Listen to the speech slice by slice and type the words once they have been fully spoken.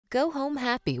Go home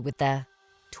happy with the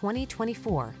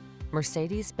 2024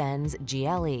 Mercedes-Benz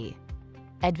GLE.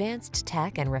 Advanced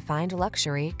tech and refined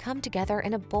luxury come together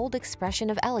in a bold expression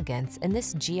of elegance in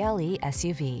this GLE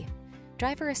SUV.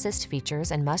 Driver assist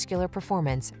features and muscular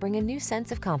performance bring a new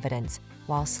sense of confidence,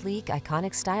 while sleek,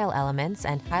 iconic style elements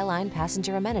and highline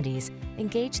passenger amenities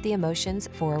engage the emotions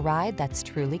for a ride that's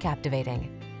truly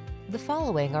captivating. The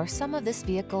following are some of this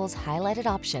vehicle's highlighted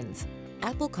options: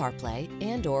 Apple CarPlay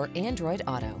and/or Android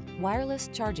Auto, wireless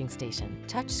charging station,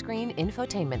 touchscreen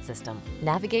infotainment system,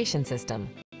 navigation system,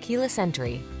 keyless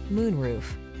entry, moonroof,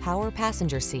 power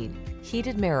passenger seat,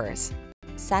 heated mirrors,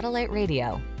 satellite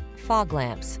radio, fog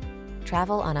lamps.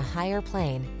 Travel on a higher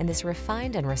plane in this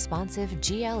refined and responsive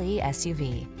GLE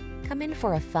SUV. Come in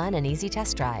for a fun and easy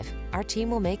test drive. Our team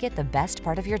will make it the best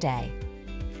part of your day.